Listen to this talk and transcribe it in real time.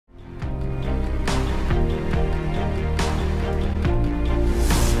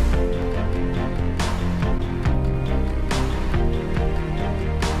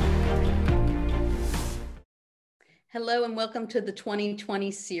Hello and welcome to the 2020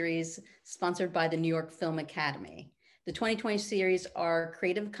 series sponsored by the New York Film Academy. The 2020 series are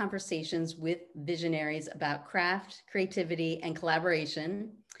creative conversations with visionaries about craft, creativity, and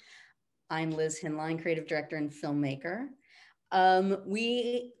collaboration. I'm Liz Hinlein, creative director and filmmaker.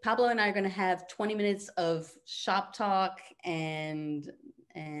 Pablo and I are going to have 20 minutes of shop talk and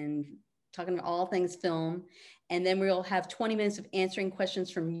talking about all things film. And then we'll have 20 minutes of answering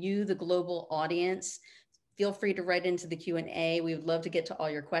questions from you, the global audience. Feel free to write into the Q&A. We would love to get to all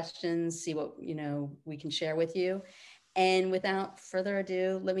your questions, see what we can share with you. And without further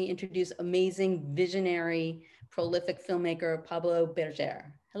ado, let me introduce amazing, visionary, prolific filmmaker, Pablo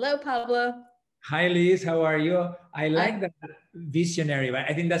Berger. Hello, Pablo. Hi, Liz. How are you? I like that visionary, but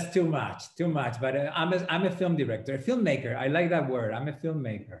I think that's too much. But I'm a film director, a filmmaker. I like that word. I'm a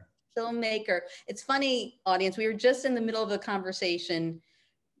filmmaker. Filmmaker. It's funny, audience. We were just in the middle of a conversation.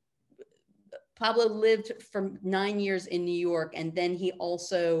 Pablo lived for 9 years in New York, and then he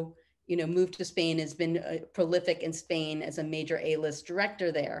also, moved to Spain, has been prolific in Spain as a major A-list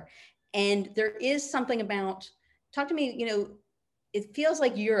director there. And there is something about, talk to me, it feels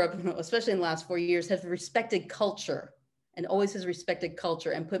like Europe, especially in the last 4 years, has respected culture and always has respected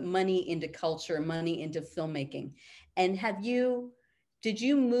culture and put money into culture, money into filmmaking. And did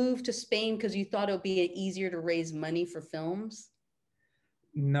you move to Spain because you thought it would be easier to raise money for films?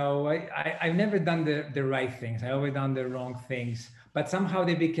 No, I've never done the right things. I always done the wrong things, but somehow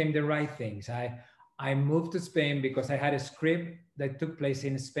they became the right things. I moved to Spain because I had a script that took place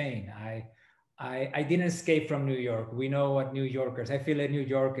in Spain. I didn't escape from New York. We know what New Yorkers, I feel a New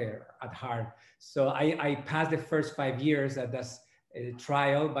Yorker at heart. So I passed the first 5 years at this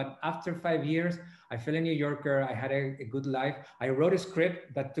trial, but after 5 years, I feel a New Yorker. I had a good life. I wrote a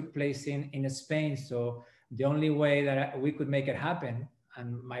script that took place in Spain. So the only way that we could make it happen,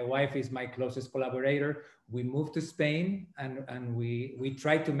 and my wife is my closest collaborator, we moved to Spain and we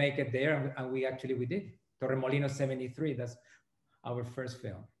tried to make it there, and we did. Torremolinos 73, that's our first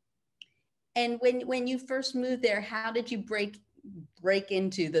film. And when you first moved there, how did you break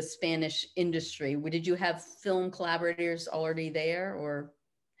into the Spanish industry? Did you have film collaborators already there, or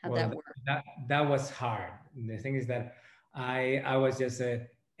how'd that work? That was hard. The thing is that I was just a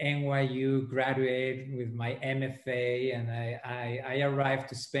NYU graduate with my MFA, and I arrived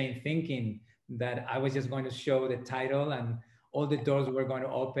to Spain thinking that I was just going to show the title and all the doors were going to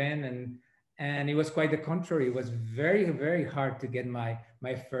open, and it was quite the contrary. It was very, very hard to get my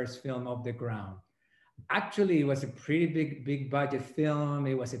first film off the ground. Actually, it was a pretty big budget film.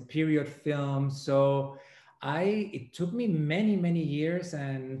 It was a period film, so it took me many years,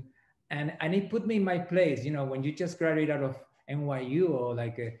 and it put me in my place. When you just graduate out of NYU or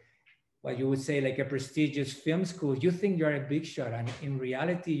what you would say like a prestigious film school, you think you're a big shot, and in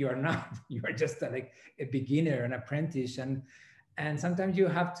reality you're not. You're just like a beginner, an apprentice, and sometimes you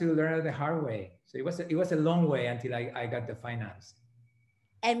have to learn it the hard way. So it was a long way until I got the finance.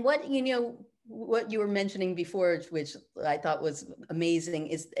 And what you were mentioning before, which I thought was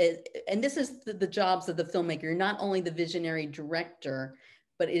amazing, and this is the jobs of the filmmaker. You're not only the visionary director,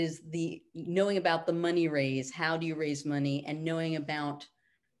 but it is the knowing about the money raise, how do you raise money, and knowing about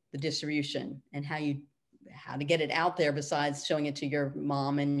the distribution and how to get it out there besides showing it to your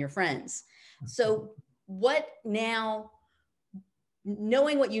mom and your friends. So what now,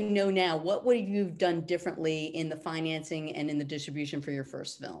 knowing what you know now, what would you have done differently in the financing and in the distribution for your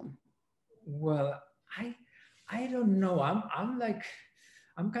first film? Well, I don't know.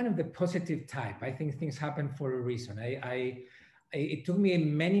 I'm kind of the positive type. I think things happen for a reason. It took me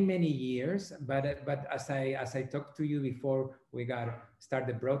many years, but as I talked to you before we start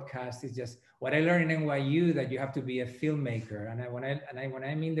the broadcast, it's just what I learned in NYU, that you have to be a filmmaker. And when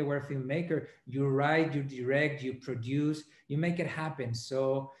I mean the word filmmaker, you write, you direct, you produce, you make it happen.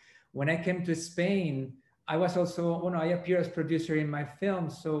 So when I came to Spain, I was also, I appear as producer in my film.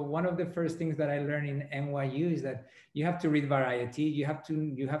 So one of the first things that I learned in NYU is that you have to read Variety, you have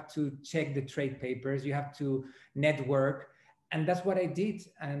to check the trade papers, you have to network. And that's what I did.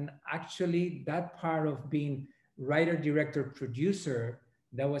 And actually that part of being writer, director, producer,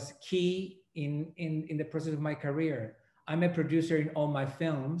 that was key in the process of my career. I'm a producer in all my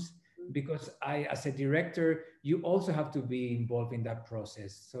films because as a director, you also have to be involved in that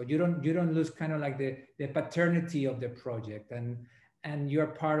process. So you don't lose kind of like the paternity of the project, and you're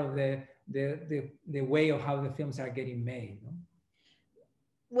part of the way of how the films are getting made. No?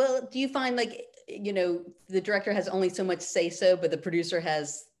 Well, do you find the director has only so much say-so, but the producer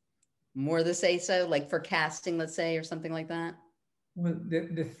has more the say-so, like for casting, let's say, or something like that? Well,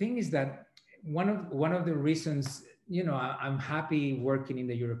 the thing is that one of the reasons, I'm happy working in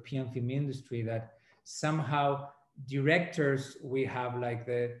the European film industry, that somehow directors, we have like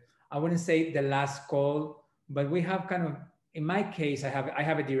I wouldn't say the last call, but we have kind of, in my case, I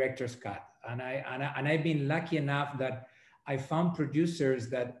have a director's cut, and I've been lucky enough that I found producers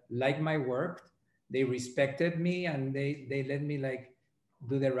that like my work, they respected me, and they let me like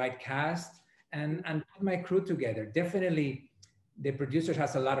do the right cast and put my crew together. Definitely, the producer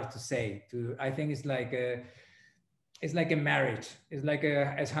has a lot to say. I think it's like a marriage. It's like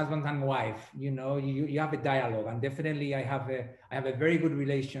as husband and wife. You know, you have a dialogue, and definitely I have a very good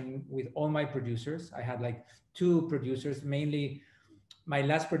relation with all my producers. I had like two producers, mainly my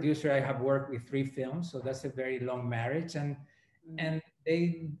last producer. I have worked with 3 films, so that's a very long marriage. And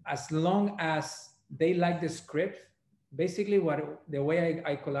they, as long as they like the script, basically the way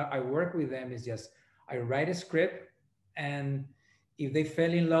I work with them is just I write a script, and if they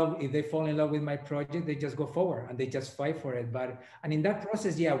fall in love with my project, they just go forward and they just fight for it. And in that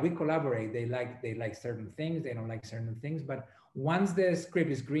process, yeah, we collaborate. They like certain things, they don't like certain things, but once the script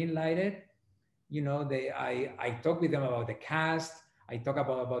is green lighted, you know, I talk with them about the cast, I talk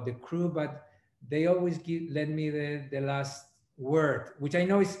about the crew, but they always let me the last word, which I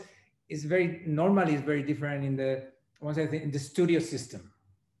know is very normally is very different in the once I think in the studio system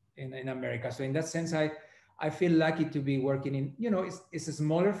in America. So in that sense, I feel lucky to be working in, you know, it's a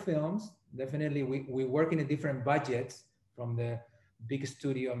smaller films. Definitely we work in a different budgets from the big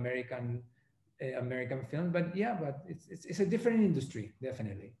studio American film, but yeah, but it's a different industry,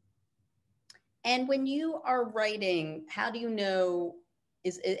 definitely. And when you are writing, how do you know,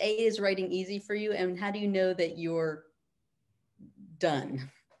 is writing easy for you? And how do you know that you're done?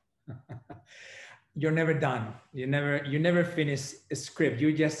 You're never done. You never finish a script.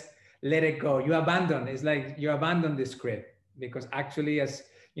 You just let it go. You abandon. It's like you abandon the script, because actually, as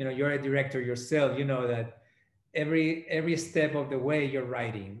you know, you're a director yourself. You know that every step of the way you're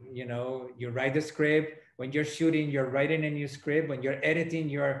writing. You know, you write the script. When you're shooting, you're writing a new script. When you're editing,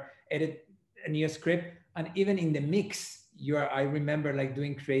 you're edit a new script. And even in the mix, I remember like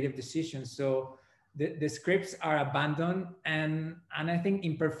doing creative decisions. So the scripts are abandoned, and I think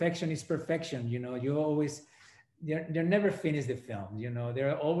imperfection is perfection. You know, you always they're never finish the film. You know, they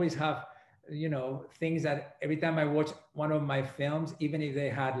always have, you know, things that every time I watch one of my films, even if they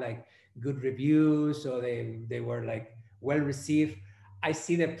had like good reviews or they were like well received, I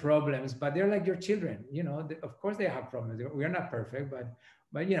see the problems. But they're like your children. You know, of course they have problems. We are not perfect,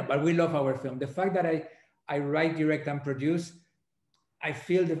 but you know, but we love our film. The fact that I write, direct, and produce, I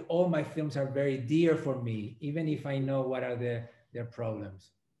feel that all my films are very dear for me, even if I know what are their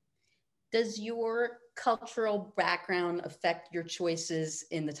problems. Does your cultural background affect your choices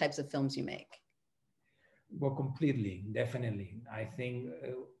in the types of films you make? Well, completely, definitely. I think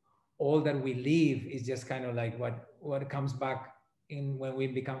all that we live is just kind of like what comes back in when we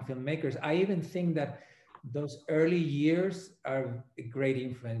become filmmakers. I even think that those early years are a great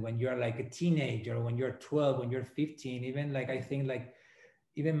influence when you're like a teenager, when you're 12, when you're 15, even like I think like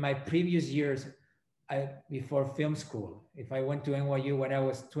even my previous years before film school, if I went to NYU when I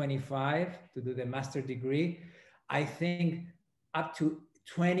was 25 to do the master degree, I think up to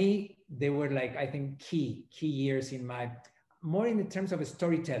 20, they were like, I think key years in my, more in the terms of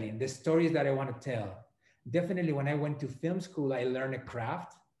storytelling, the stories that I want to tell. Definitely when I went to film school, I learned a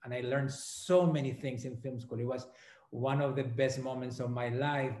craft and I learned so many things in film school. It was one of the best moments of my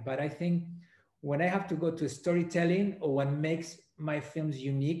life. But I think when I have to go to storytelling or what makes my films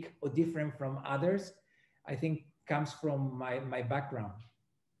unique or different from others, I think comes from my background.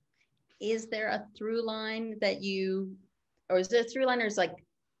 Is there a through line that you, or is there a through line, or is like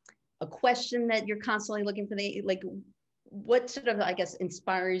a question that you're constantly looking for? Like, what sort of, I guess,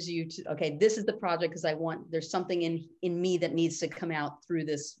 inspires you to, okay, this is the project because there's something in me that needs to come out through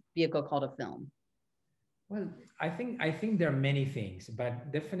this vehicle called a film? Well, I think there are many things,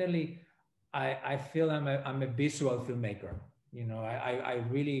 but definitely I feel I'm a visual filmmaker. You know, I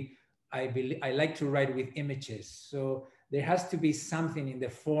like to write with images. So there has to be something in the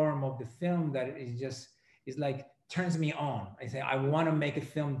form of the film that is like turns me on. I say, I want to make a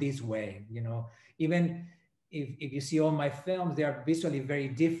film this way, you know, even if you see all my films, they are visually very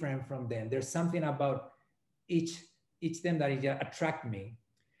different from them. There's something about each them that attract me.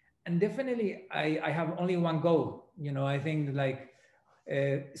 And definitely I have only one goal, you know, I think like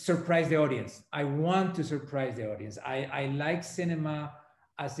surprise the audience. I want to surprise the audience. I like cinema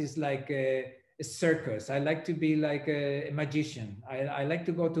as is like a circus. I like to be like a magician. I like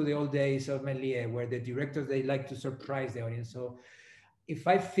to go to the old days of Méliès where the directors, they like to surprise the audience. So if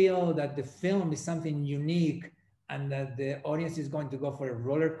I feel that the film is something unique and that the audience is going to go for a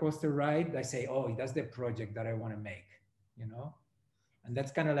roller coaster ride, I say, oh, that's the project that I want to make, you know? And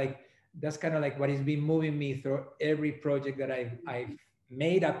that's kind of like that's kind of like what has been moving me through every project that I've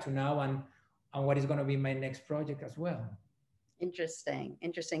made up to now, and what is going to be my next project as well. Interesting,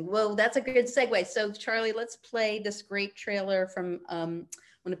 interesting. Well, that's a good segue. So, Charlie, let's play this great trailer from one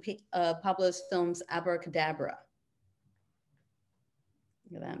of Pablo's films, Abracadabra.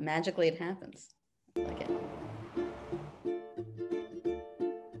 Look at that. Magically, it happens. I like it.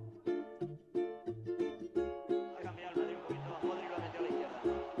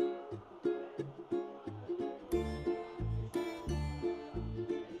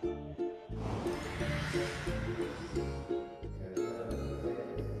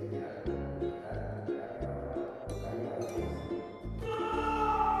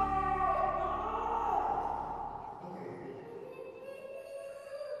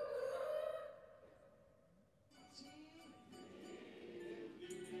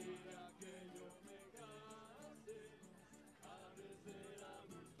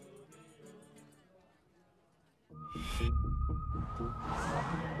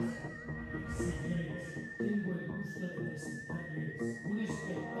 Señores, tengo el gusto de presentarles un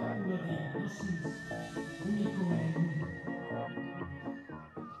espectáculo de hipnosis único en el mundo.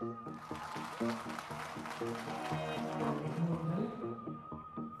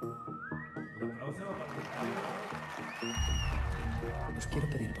 Os quiero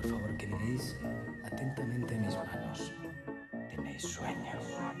pedir, por favor, que miréis atentamente mis manos. Tenéis sueño.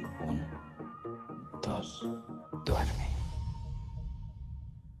 1, 2, duerme.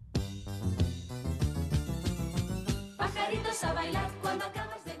 Pajaritos a bailar cuando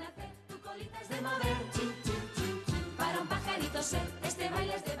acabas de nacer, tu colita es de mover, chin, chin, chin, chin. Para un pajarito ser, este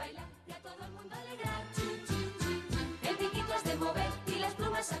baile es de bailar y a todo el mundo alegrar, chin, chin, chin, chin. El piquito es de mover y las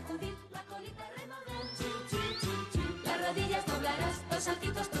plumas sacudir, la colita remover, chin, chin, chin, chin. Las rodillas doblarás, 2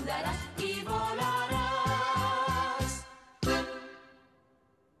 saltitos tú darás y volarás.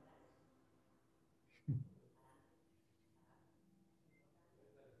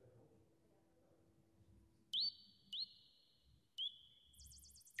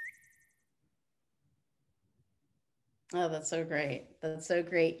 Oh, that's so great. That's so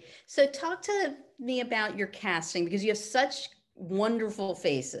great. So talk to me about your casting, because you have such wonderful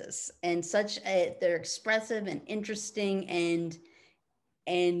faces and they're expressive and interesting, and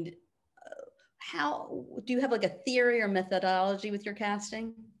how do you have like a theory or methodology with your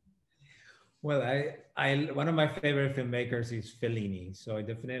casting? Well, one of my favorite filmmakers is Fellini, so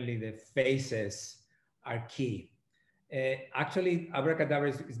definitely the faces are key. Actually, Abracadabra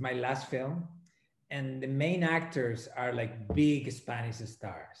is my last film, and the main actors are like big Spanish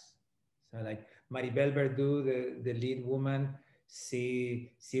stars. So like Maribel Verdú, the lead woman, she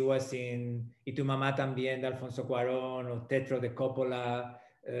was in Y tu mamá también de Alfonso Cuarón, or Tetro de Coppola,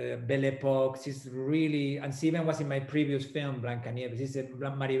 Belle Époque. She's really, and she even was in my previous film, Blancanieves. She's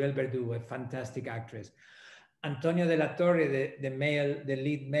Maribel Verdú, a fantastic actress. Antonio de la Torre, the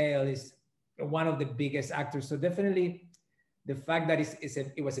lead male, is one of the biggest actors. So definitely the fact that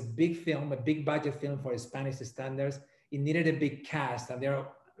it was a big film, a big budget film for Spanish standards, it needed a big cast, and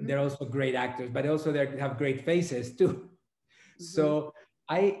they're also great actors, but also they have great faces too. Mm-hmm. So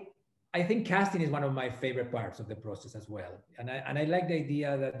I think casting is one of my favorite parts of the process as well. And I like the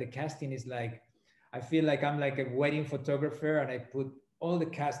idea that the casting is like, I feel like I'm like a wedding photographer, and I put all the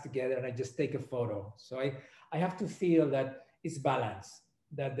cast together and I just take a photo. So I have to feel that it's balanced,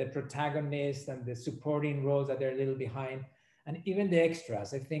 that the protagonist and the supporting roles that they're a little behind, and even the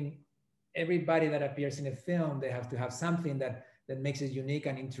extras. I think everybody that appears in a film, they have to have something that makes it unique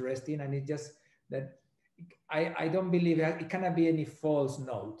and interesting. And it just, that I don't believe it cannot be any false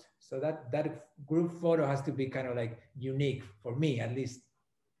note. So that group photo has to be kind of like unique for me, at least.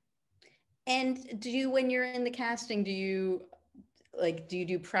 And do you, when you're in the casting, do you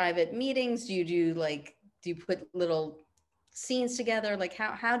do private meetings? Do you put little scenes together? Like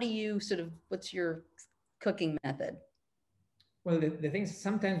how do you what's your cooking method? Well, the thing is,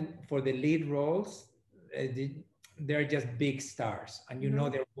 sometimes for the lead roles, they're just big stars, and you know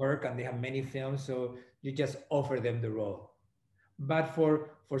their work, and they have many films, so you just offer them the role. But for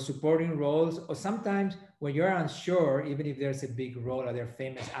supporting roles, or sometimes when you're unsure, even if there's a big role or they're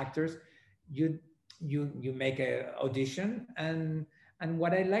famous actors, you make an audition, and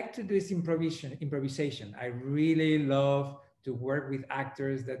what I like to do is improvisation. I really love to work with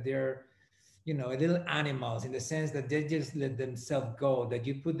actors that they're, you know, little animals, in the sense that they just let themselves go, that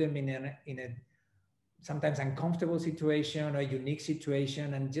you put them in a sometimes uncomfortable situation or a unique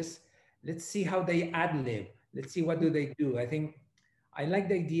situation, and just let's see how they ad-lib. Let's see what do they do. I think I like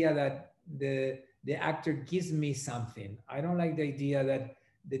the idea that the actor gives me something. I don't like the idea that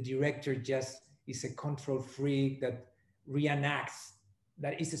the director just is a control freak that reenacts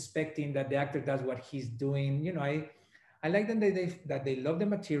that is expecting that the actor does what he's doing. You know, I like them that they love the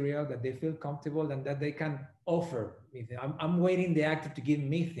material, that they feel comfortable, and that they can offer me. I'm waiting the actor to give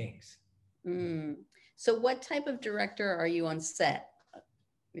me things. Mm. So what type of director are you on set,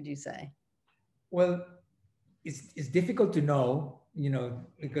 would you say? Well, it's difficult to know, you know,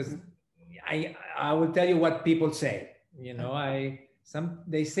 because I will tell you what people say. You know,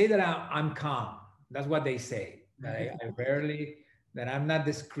 they say that I'm calm. That's what they say. That I rarely, that I'm not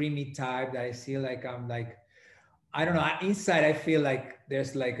the screamy type. That I feel like I'm like, I don't know. Inside, I feel like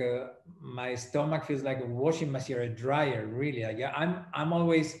there's like my stomach feels like a washing machine or a dryer. Really, like, yeah, I'm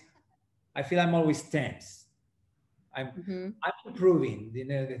always, I feel I'm always tense. I'm improving. You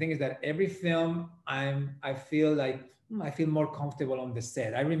know, the thing is that every film I feel like I feel more comfortable on the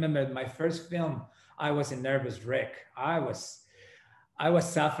set. I remember my first film, I was a nervous wreck. I was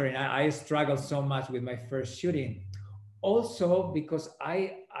suffering. I struggled so much with my first shooting. Also because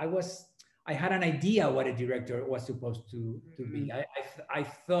I had an idea what a director was supposed to be. I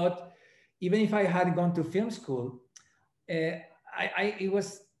thought, even if I had gone to film school, it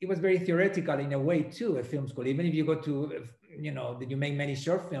was very theoretical in a way too, a film school. Even if you go to, you know, you make many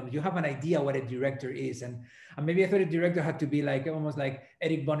short films, you have an idea what a director is. And maybe I thought a director had to be like, almost like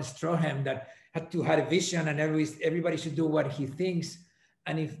Eric von Stroheim, that had to have a vision and everybody should do what he thinks.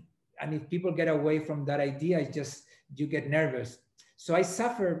 And if people get away from that idea, it's just, you get nervous. So I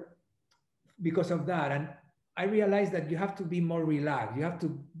suffer because of that. And I realized that you have to be more relaxed. You have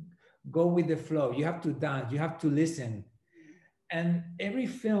to go with the flow. You have to dance. You have to listen. And every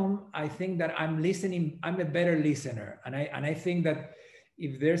film, I think that I'm listening, I'm a better listener. And I think that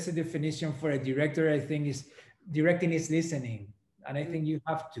if there's a definition for a director, I think is directing is listening. And I think you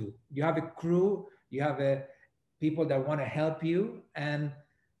have a crew, you have people that want to help you. And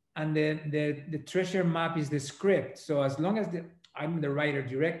the treasure map is the script. So as long as I'm the writer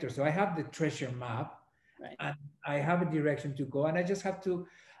director, so I have the treasure map, right, and I have a direction to go, and I just have to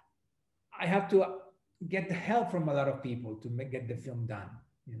get the help from a lot of people to get the film done,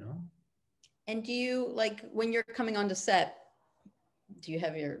 you know. And do you, like, when you're coming onto set, do you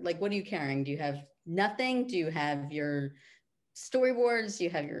have your, like, what are you carrying? Do you have nothing? Do you have your storyboards? Do you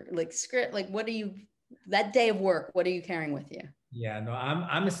have your, like, script? Like, what are you, that day of work, what are you carrying with you? Yeah, no,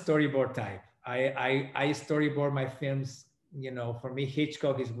 I'm a storyboard type. I storyboard my films. You know, for me,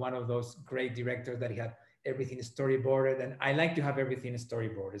 Hitchcock is one of those great directors that he had everything storyboarded, and I like to have everything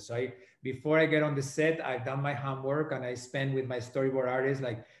storyboarded. So before I get on the set, I've done my homework, and I spend with my storyboard artist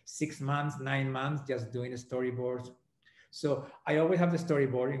like 6 months, 9 months just doing storyboards. So I always have the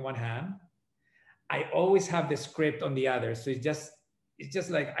storyboard in one hand. I always have the script on the other. So it's just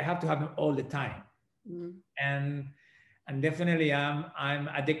like I have to have them all the time. And definitely I'm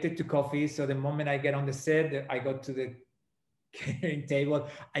addicted to coffee. So the moment I get on the set, I go to the catering table,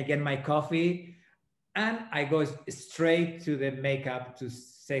 I get my coffee, and I go straight to the makeup to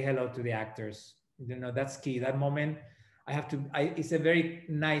say hello to the actors. You know, that's key. That moment, it's a very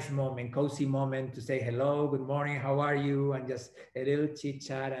nice moment, cozy moment to say hello, good morning, how are you? And just a little chit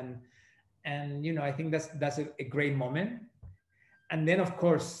chat. And you know, I think that's a great moment. And then of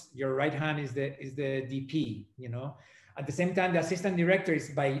course, your right hand is the DP, you know. At the same time, the assistant director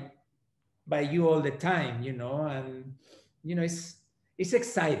is by you all the time, you know, and you know, it's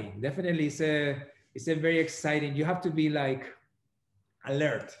exciting. Definitely it's a very exciting. You have to be like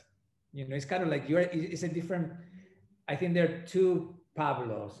alert. You know, it's kind of like it's a different, I think there are two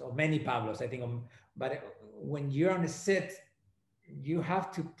Pablos or many Pablos, I think, but when you're on a set, you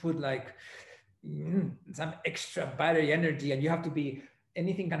have to put like some extra battery energy, and you have to be,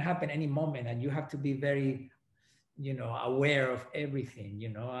 anything can happen any moment, and you have to be very, you know, aware of everything, you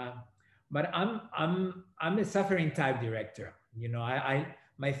know. But I'm a suffering type director. You know,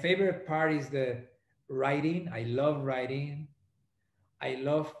 my favorite part is the writing. I love writing. I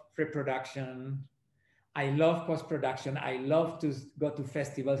love pre-production. I love post-production. I love to go to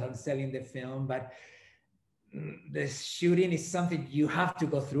festivals and selling the film, but the shooting is something you have to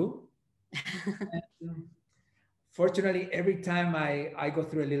go through. Fortunately, every time I go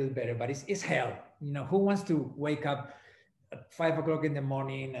through a little better, but it's hell. You know, who wants to wake up at 5 o'clock in the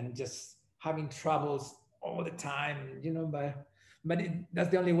morning and just having troubles all the time, you know, but that's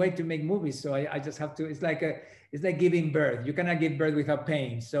the only way to make movies. So I just have to, it's like giving birth. You cannot give birth without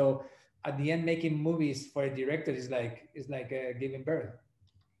pain. So at the end, making movies for a director is like giving birth.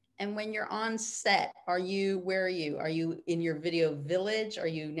 And when you're on set, where are you? Are you in your video village? Are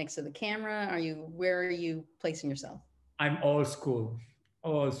you next to the camera? Where are you placing yourself? I'm old school.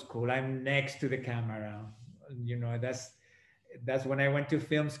 I'm next to the camera. You know, that's when I went to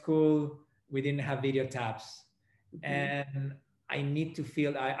film school, we didn't have video taps. And I need to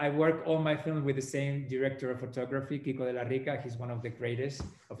feel, I work all my films with the same director of photography, Kiko de la Rica. He's one of the greatest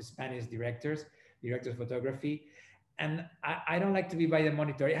of Spanish directors of photography. And I don't like to be by the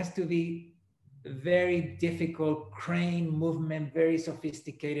monitor. It has to be very difficult crane movement, very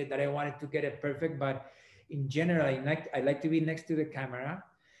sophisticated, that I wanted to get it perfect. But in general, I like to be next to the camera,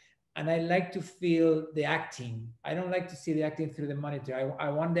 and I like to feel the acting. I don't like to see the acting through the monitor. I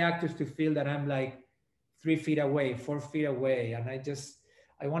want the actors to feel that I'm like 3 feet away, 4 feet away. And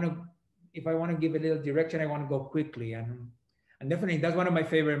I want to, if I want to give a little direction, I want to go quickly. And definitely that's one of my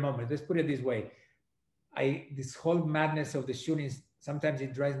favorite moments. Let's put it this way. This whole madness of the shooting, sometimes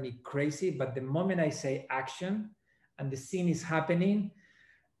it drives me crazy, but the moment I say action and the scene is happening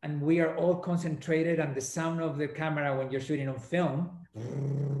and we are all concentrated on the sound of the camera when you're shooting on film,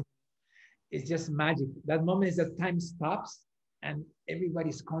 it's just magic. That moment is that time stops and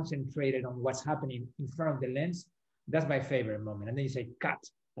everybody's concentrated on what's happening in front of the lens. That's my favorite moment. And then you say cut,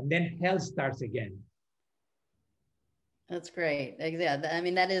 and then hell starts again. That's great. Yeah, I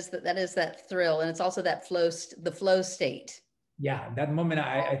mean, that is that thrill, and it's also that the flow state. Yeah, that moment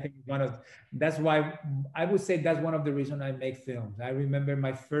I think that's why I would say that's one of the reasons I make films. I remember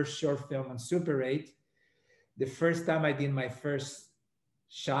my first short film on Super 8. The first time I did my first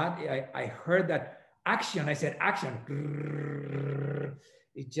shot, I heard that action. I said action.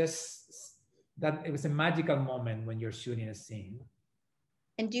 It was a magical moment when you're shooting a scene.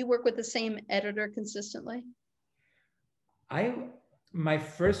 And do you work with the same editor consistently? My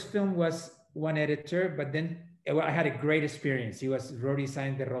first film was one editor, but then I had a great experience. He was Rory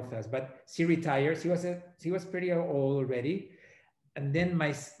Sainz de Rozas, but she retired. She was pretty old already. And then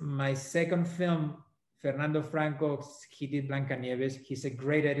my second film, Fernando Franco, he did Blancanieves. He's a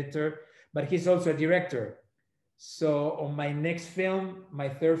great editor, but he's also a director. So on my next film, my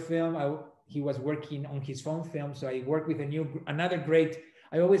third film, he was working on his own film. So I worked with another great,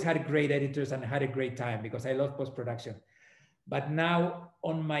 I always had great editors and had a great time because I love post-production. But now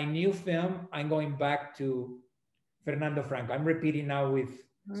on my new film, I'm going back to Fernando Franco. I'm repeating now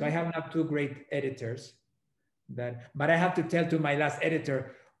so I have now 2 great editors but I have to tell to my last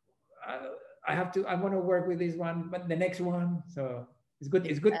editor, I want to work with this one, but the next one. So it's good.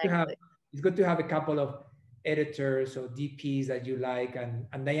 It's good to have a couple of editors or DPs that you like,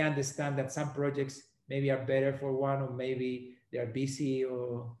 and they understand that some projects maybe are better for one, or maybe they're busy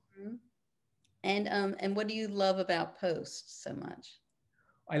or. And what do you love about post so much?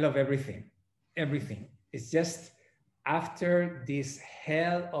 I love everything. Everything. It's just after this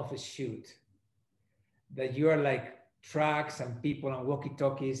hell of a shoot that you are like trucks and people and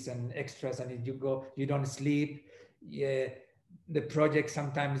walkie-talkies and extras, and you don't sleep. Yeah, the project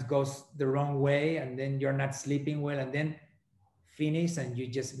sometimes goes the wrong way, and then you're not sleeping well, and then finish and you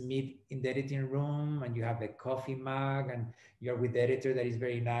just meet in the editing room and you have a coffee mug and you're with the editor that is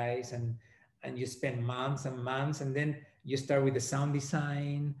very nice, and you spend months and months, and then you start with the sound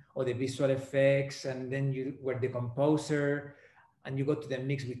design or the visual effects, and then you were the composer, and you go to the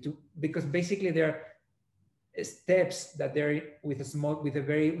mix with 2, because basically there are steps that they're with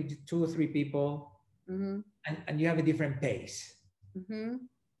 2 or 3 people, and you have a different pace.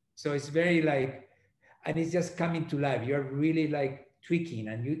 So it's very like, and it's just coming to life. You're really like tweaking,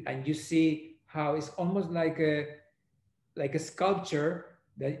 and you see how it's almost like a sculpture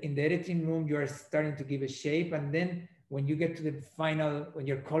that in the editing room you are starting to give a shape, and then when you get to the final, when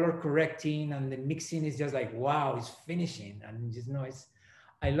you're color correcting and the mixing is just like, wow, it's finishing, and just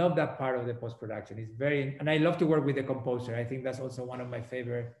I love that part of the post-production. It's and I love to work with the composer. I think that's also one of my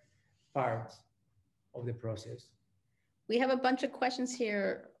favorite parts of the process. We have a bunch of questions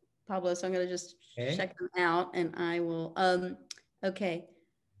here, Pablo, so I'm going to just check them out, and I will. Okay.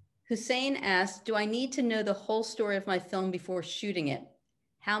 Hussein asked, do I need to know the whole story of my film before shooting it?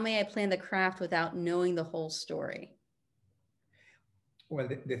 How may I plan the craft without knowing the whole story? Well,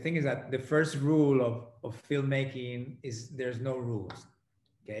 the thing is that the first rule of filmmaking is there's no rules.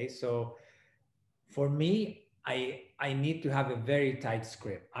 Okay, so for me, I need to have a very tight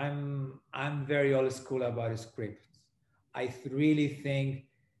script. I'm very old school about a script. I really think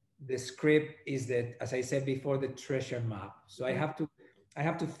the script is as I said before, the treasure map. So I have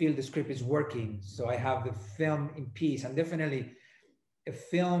to feel the script is working. So I have the film in peace, and definitely a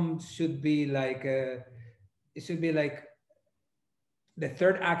film should be like the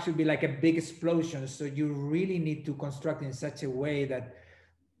third act should be like a big explosion. So you really need to construct in such a way that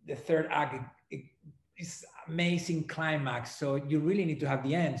the third act is amazing climax. So you really need to have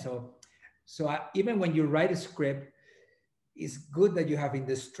the end. So even when you write a script, it's good that you have in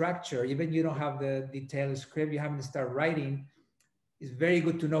the structure, even you don't have the detailed script, you haven't start writing. It's very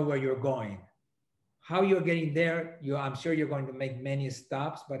good to know where you're going, how you're getting there, I'm sure you're going to make many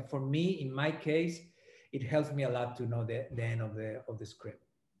stops, but for me, in my case, it helps me a lot to know the end of the script.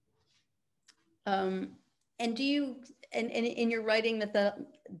 And do you, and in your writing method,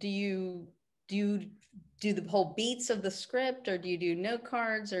 do you do the whole beats of the script, or do you do note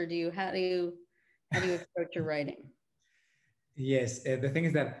cards, or how do you approach your writing? Yes, the thing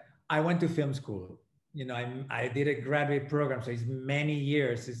is that I went to film school. You know, I did a graduate program, so it's many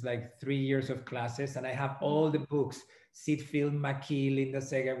years. It's like 3 years of classes, and I have all the books, Sid Field, McKee, Linda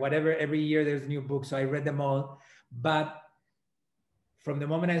Seger, whatever. Every year there's new books, so I read them all. But from the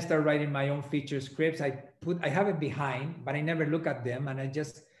moment I start writing my own feature scripts, I have it behind, but I never look at them, and I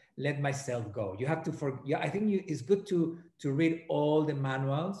just let myself go. You have to I think it's good to read all the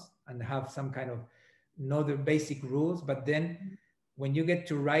manuals and have some kind of know the basic rules, but then when you get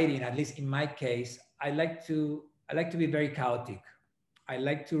to writing, at least in my case, I like to be very chaotic. I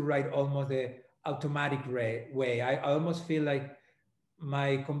like to write almost the automatic way. I almost feel like my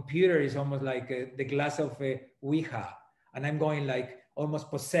computer is almost like the glass of a Ouija, and I'm going like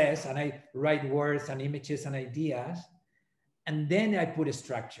almost possessed, and I write words and images and ideas, and then I put a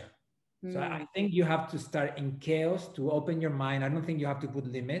structure. So I think you have to start in chaos to open your mind. I don't think you have to put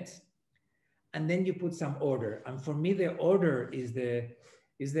limits. And then you put some order. And for me, the order is the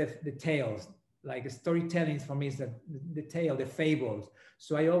tales. Like storytelling for me is the tale, the fables.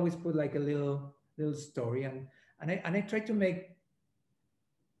 So I always put like a little story, and I try to make,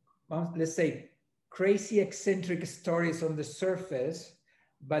 well, let's say, crazy eccentric stories on the surface,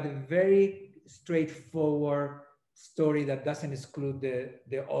 but a very straightforward story that doesn't exclude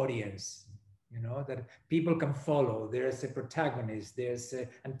the audience. You know, that people can follow. There's a protagonist, there's an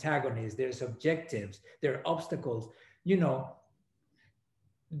antagonist, there's objectives, there are obstacles, you know,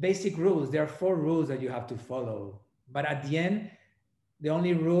 basic rules. There are 4 rules that you have to follow. But at the end, the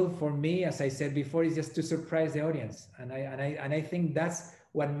only rule for me, as I said before, is just to surprise the audience. And I think that's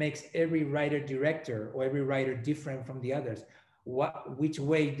what makes every writer director or every writer different from the others. Which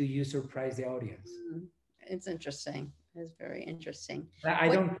way do you surprise the audience? It's interesting. It's very interesting.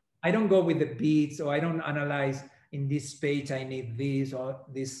 I don't go with the beats, or I don't analyze in this page I need this or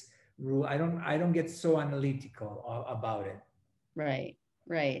this rule. I don't get so analytical about it. Right.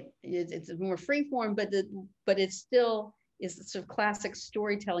 It's more free form, but it still is sort of classic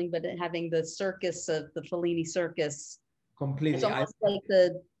storytelling, but having the circus of the Fellini circus. Completely. It's almost like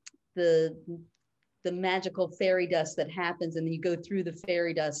the magical fairy dust that happens, and then you go through the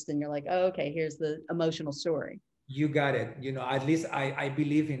fairy dust, and you're like, oh, okay, here's the emotional story. You got it. You know, at least I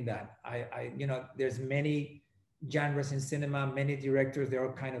believe in that. I you know, there's many genres in cinema, many directors, there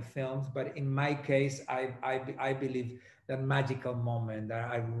are kind of films, but in my case, I believe that magical moment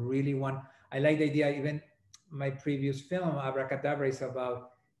that I really want. I like the idea. Even my previous film, Abracadabra, is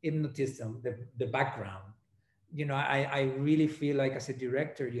about hypnotism, the background. You know, I really feel like as a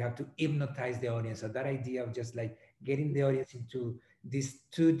director, you have to hypnotize the audience. So that idea of just like getting the audience into this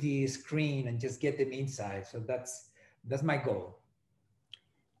 2D screen and just get them inside. So that's my goal.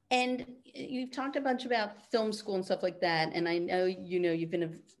 And you've talked a bunch about film school and stuff like that. And I know, you know, you've been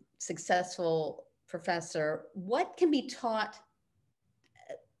a successful professor. What can be taught,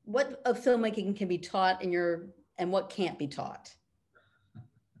 what of filmmaking can be taught and what can't be taught?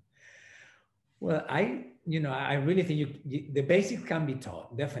 Well, I really think the basics can be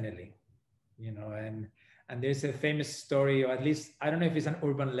taught, definitely, you know, and there's a famous story, or at least, I don't know if it's an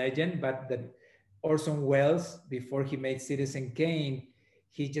urban legend, but that Orson Welles, before he made Citizen Kane,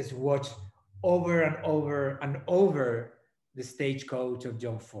 he just watched over and over and over the Stagecoach of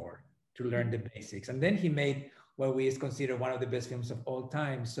John Ford to learn the basics. And then he made what we consider one of the best films of all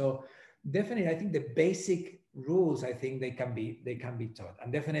time. So definitely, I think the basic rules, I think they can be taught.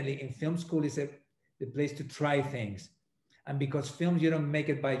 And definitely in film school is the place to try things. And because films, you don't make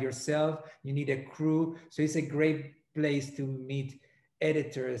it by yourself, you need a crew. So it's a great place to meet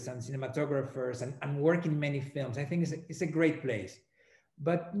editors and cinematographers and work in many films. I think it's a great place.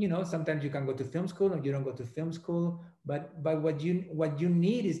 But you know, sometimes you can go to film school or you don't go to film school. But what you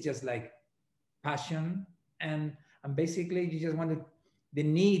need is just like passion and basically you just want the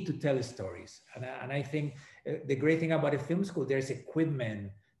need to tell stories. And I think the great thing about a film school, there's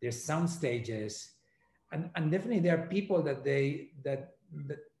equipment, there's sound stages, and definitely there are people that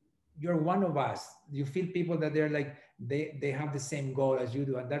you're one of us. You feel people that they're like they have the same goal as you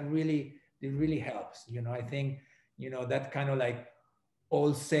do, and that really helps. You know, I think, you know, that kind of like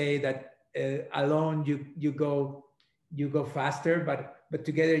all say that alone you go faster, but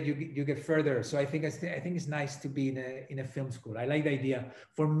together you get further. So I think it's nice to be in a film school. I like the idea.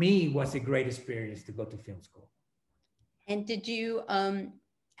 For me, it was a great experience to go to film school. And did you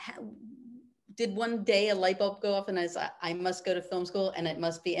did one day a light bulb go off and I must go to film school and it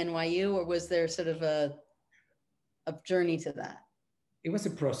must be NYU, or was there sort of a journey to that? It was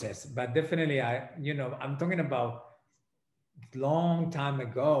a process, but definitely I'm talking about long time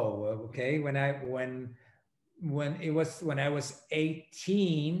ago. Okay. When I was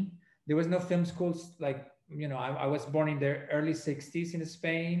 18, there was no film schools. Like, I was born in the early 60s in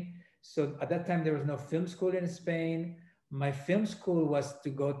Spain. So at that time, there was no film school in Spain. My film school was to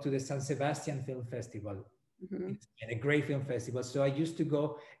go to the San Sebastian Film Festival, Mm-hmm. a great film festival. So I used to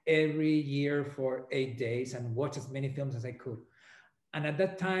go every year for 8 days and watch as many films as I could. And at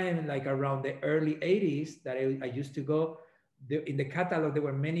that time, like around the early 80s that I used to go, in the catalog, there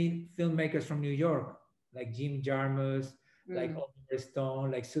were many filmmakers from New York, like Jim Jarmusch, like Oliver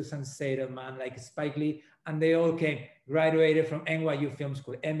Stone, like Susan Seidelman, like Spike Lee, and they all graduated from NYU Film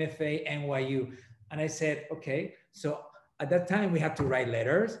School, MFA, NYU. And I said, okay. So at that time, we had to write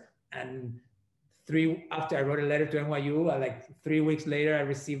letters. And after I wrote a letter to NYU, like 3 weeks later, I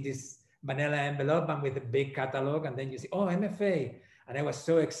received this vanilla envelope and with a big catalog. And then you see, oh, MFA. And I was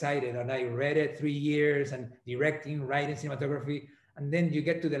so excited. And I read it 3 years and directing, writing, cinematography. And then you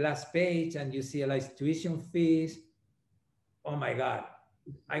get to the last page and you see like tuition fees. Oh my God,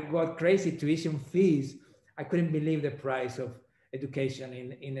 I got crazy tuition fees. I couldn't believe the price of education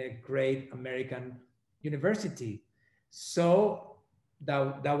in a great American university. So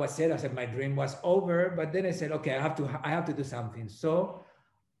that was it. I said my dream was over. But then I said, okay, I have to do something. So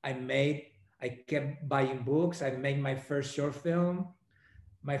I kept buying books. I made my first short film.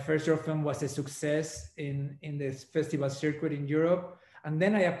 My first short film was a success in the festival circuit in Europe. And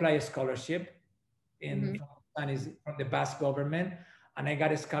then I applied a scholarship from the Basque government, and I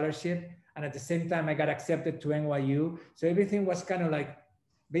got a scholarship. And at the same time, I got accepted to NYU. So everything was kind of like,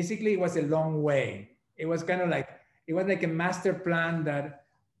 basically, it was a long way. It was kind of like, it was like a master plan that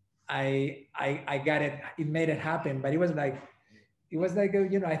I got it. It made it happen. But it was like,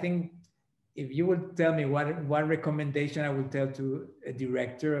 I think if you would tell me what recommendation I would tell to a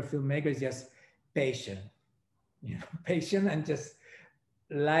director, a filmmaker, is just patient. Patient, and just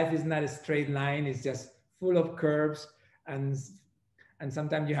life is not a straight line. It's just full of curves, and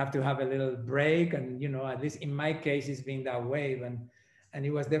sometimes you have to have a little break. And at least in my case, it's been that way. And it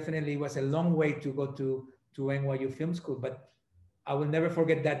was a long way to go to NYU Film School. But I will never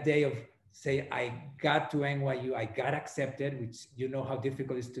forget that day of say I got to NYU, I got accepted, which how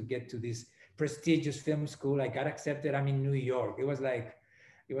difficult it is to get to this prestigious film school. I got accepted. I'm in New York. It was like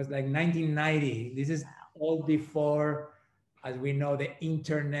 1990. This is all before, as we know, the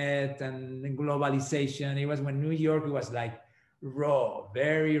internet and globalization. It was when New York was like raw,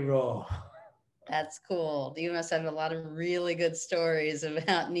 very raw. That's cool. You must have a lot of really good stories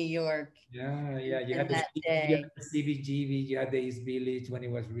about New York. Yeah. You had the CBGB, you had the East Village when it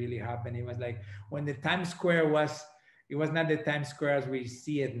was really happening. It was like when the Times Square it was not the Times Square as we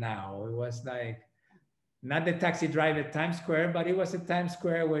see it now. It was like not the taxi drive at Times Square, but it was a Times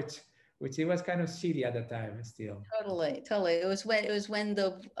Square which it was kind of shitty at the time still. Totally. It was when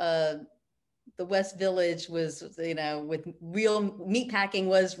the West Village was, with real meatpacking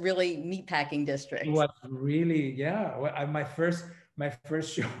was really meatpacking district. It was really, yeah. Well, my first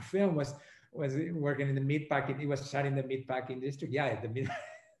short film was working in the meatpacking. It was shot in the meatpacking district. Yeah,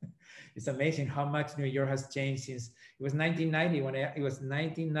 it's amazing how much New York has changed since it was 1990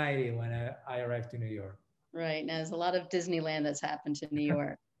 when I arrived to New York. Right. Now there's a lot of Disneyland that's happened to New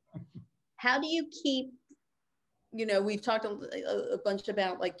York. How do you keep, we've talked a bunch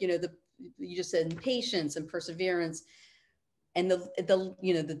about you just said patience and perseverance and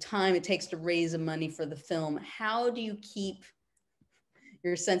the time it takes to raise the money for the film. How do you keep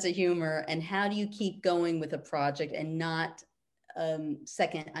your sense of humor, and how do you keep going with a project and not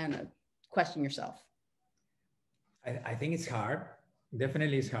question yourself? I think it's hard.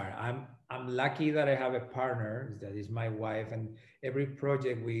 Definitely it's hard. I'm lucky that I have a partner that is my wife, and every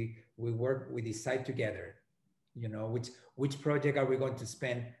project we decide together, which project are we going to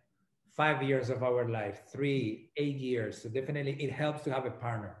spend 5 years of our life, 3, 8 years. So definitely it helps to have a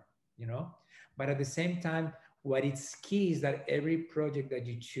partner, but at the same time, what is key is that every project that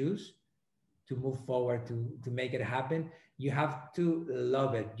you choose to move forward, to make it happen, you have to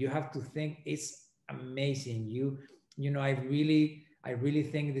love it. You have to think it's amazing. I really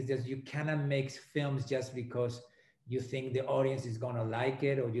think that just you cannot make films just because you think the audience is gonna like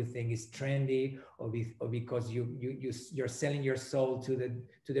it, or you think it's trendy, or because you're selling your soul to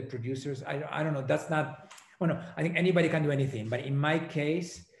the producers. I don't know. That's not. Well, no, I think anybody can do anything. But in my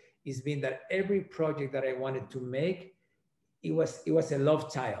case, it's been that every project that I wanted to make, it was a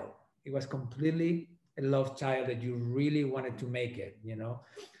love child. It was completely a love child that you really wanted to make it.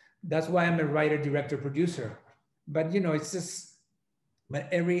 that's why I'm a writer, director, producer. But it's just, but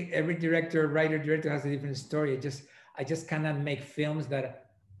every director, writer, director has a different story. I just cannot make films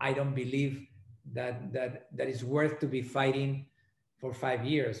that I don't believe that is worth to be fighting for 5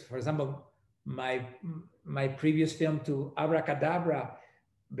 years. For example, my previous film to Abracadabra,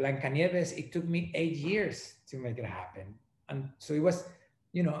 Blancanieves, it took me 8 years to make it happen. And so it was,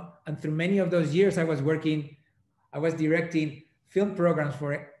 and through many of those years I was directing film programs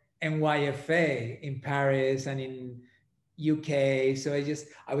for NYFA in Paris and in UK. So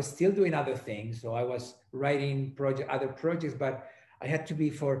I was still doing other things. So I was writing other projects, but I had to be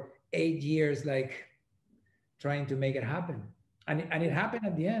for 8 years, like trying to make it happen. And it happened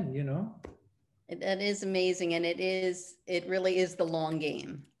at the end, That is amazing. And it really is the long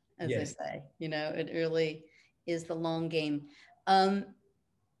game, as Yes. they say, it really is the long game.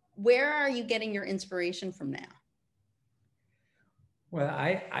 Where are you getting your inspiration from now? Well,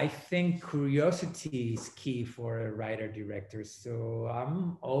 I think curiosity is key for a writer director. So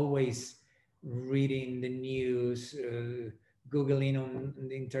I'm always reading the news, Googling on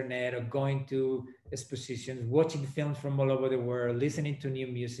the internet, or going to expositions, watching films from all over the world, listening to new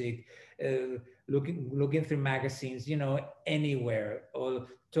music, looking through magazines, anywhere, or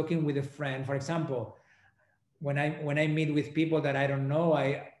talking with a friend. For example, when I meet with people that I don't know,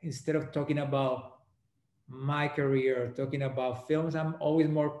 instead of talking about my career, talking about films, I'm always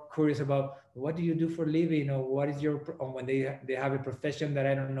more curious about what do you do for a living, or what is or when they have a profession that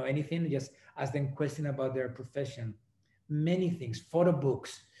I don't know anything, just ask them questions about their profession. Many things, photo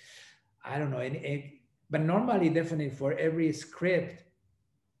books, I don't know, but normally, definitely for every script,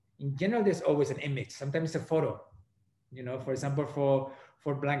 in general, there's always an image. Sometimes it's a photo, for example,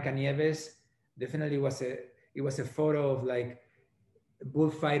 for Blancanieves, definitely it was a photo of like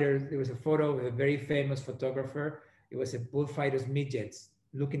bullfighters. There was a photo of a very famous photographer. It was a bullfighters midgets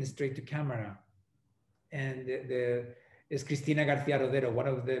looking straight to camera. And it's Cristina Garcia Rodero, one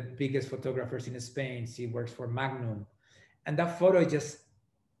of the biggest photographers in Spain. She works for Magnum. And that photo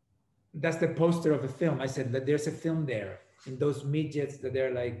that's the poster of a film. I said that there's a film there in those midgets that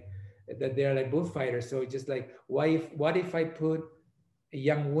they're like bullfighters. So just like, what if I put a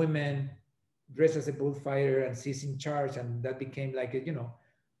young woman dressed as a bullfighter and she's in charge, and that became like a,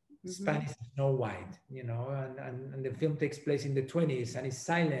 Spanish Snow White, and the film takes place in the 20s and it's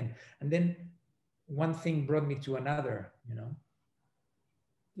silent. And then one thing brought me to another,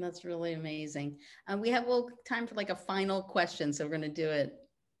 That's really amazing. We have time for like a final question, so we're going to do it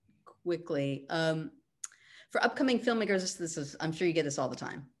quickly. For upcoming filmmakers, this is, I'm sure you get this all the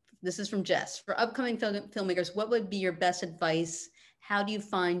time. This is from Jess. For upcoming filmmakers, what would be your best advice? How do you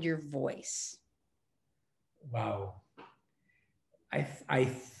find your voice? Wow. I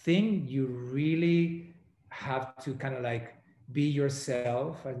think you really have to kind of like be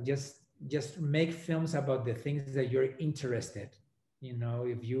yourself and just make films about the things that you're interested.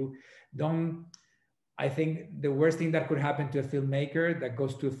 If you don't, I think the worst thing that could happen to a filmmaker that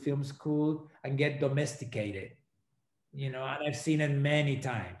goes to a film school and get domesticated, and I've seen it many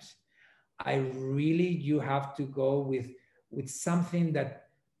times. You have to go with something that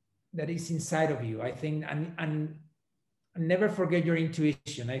is inside of you, I think, and never forget your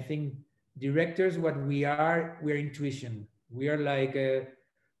intuition. I think directors, we're intuition. We are like a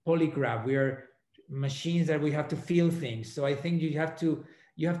polygraph. We are machines that we have to feel things. So I think you have to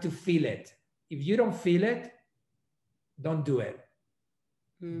feel it. If you don't feel it, don't do it.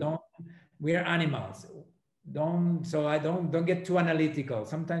 We are animals. Don't get too analytical.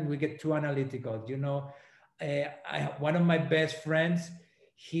 Sometimes we get too analytical. One of my best friends,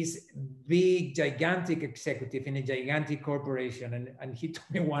 he's big, gigantic executive in a gigantic corporation. And he told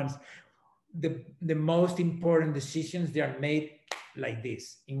me once, the most important decisions, they are made like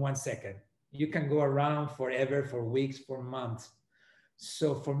this in 1 second. You can go around forever, for weeks, for months.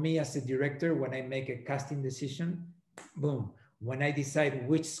 So for me as a director, when I make a casting decision, boom. When I decide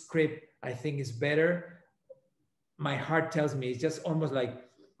which script I think is better, my heart tells me, it's just almost like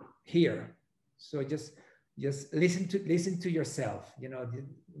here. So just listen to yourself,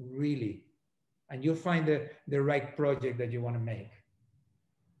 really, and you'll find the right project that you want to make.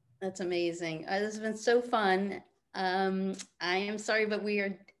 That's amazing. This has been so fun. I am sorry, but we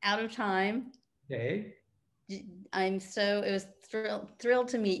are out of time. Okay. It was thrilled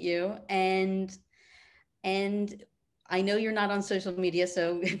to meet you. And I know you're not on social media,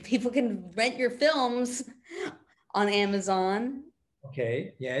 so people can rent your films on Amazon.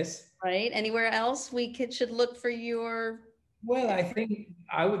 Okay. Yes. Right. Anywhere else we should look for your? Well, I think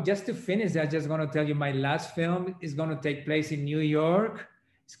just to finish, I'm just going to tell you my last film is going to take place in New York.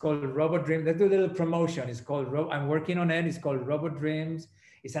 It's called Robot Dreams. Let's do a little promotion. It's called I'm working on it. It's called Robot Dreams.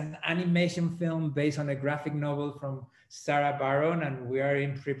 It's an animation film based on a graphic novel from Sarah Baron, and we are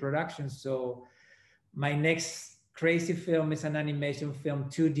in pre-production. So my next crazy film is an animation film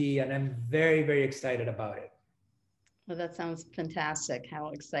 2D, and I'm very, very excited about it. Well, that sounds fantastic. How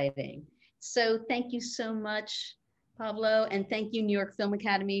exciting. So thank you so much, Pablo, and thank you, New York Film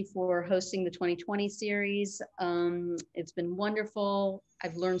Academy, for hosting the 2020 series. It's been wonderful.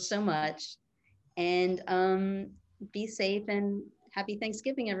 I've learned so much. And be safe and happy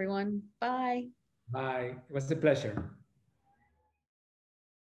Thanksgiving, everyone. Bye. Bye. It was a pleasure.